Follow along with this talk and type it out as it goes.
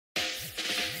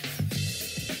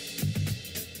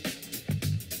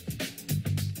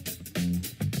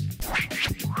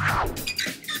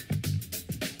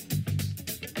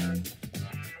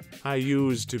I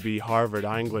used to be Harvard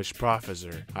English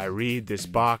professor. I read this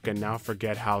book and now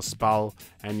forget how spell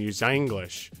and use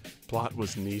English. Plot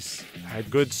was nice. Had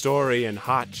good story and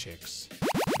hot chicks.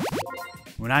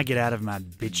 When I get out of my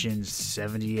bitchin'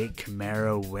 78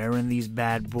 Camaro wearing these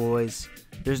bad boys,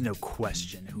 there's no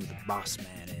question who the boss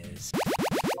man is.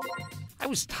 I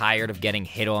was tired of getting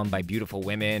hit on by beautiful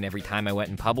women every time I went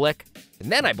in public,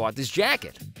 and then I bought this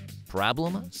jacket.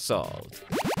 Problem solved.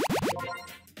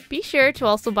 Be sure to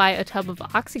also buy a tub of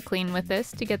OxyClean with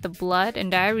this to get the blood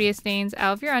and diarrhea stains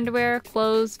out of your underwear,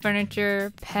 clothes,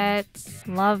 furniture, pets,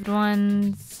 loved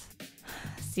ones,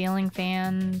 ceiling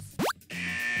fans.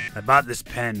 I bought this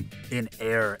pen, in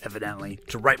air evidently,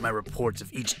 to write my reports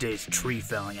of each day's tree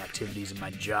felling activities in my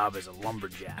job as a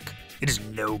lumberjack. It is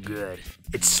no good.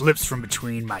 It slips from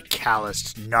between my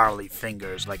calloused, gnarly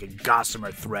fingers like a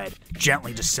gossamer thread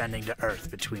gently descending to earth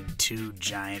between two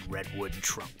giant redwood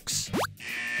trunks.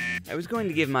 I was going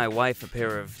to give my wife a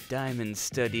pair of diamond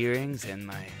stud earrings, and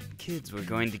my kids were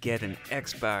going to get an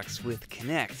Xbox with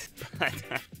Kinect,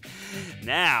 but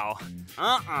now,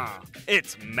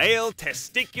 it's male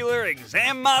testicular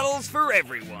exam models for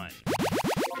everyone.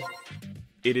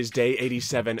 It is day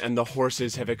 87 and the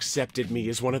horses have accepted me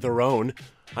as one of their own.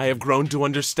 I have grown to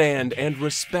understand and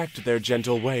respect their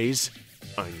gentle ways.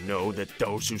 I know that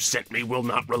those who sent me will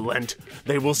not relent.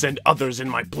 They will send others in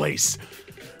my place.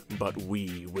 But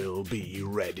we will be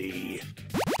ready.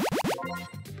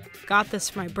 Got this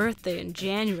for my birthday in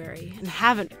January and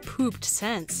haven't pooped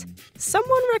since.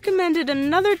 Someone recommended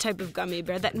another type of gummy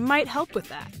bear that might help with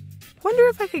that. Wonder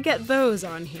if I could get those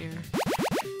on here.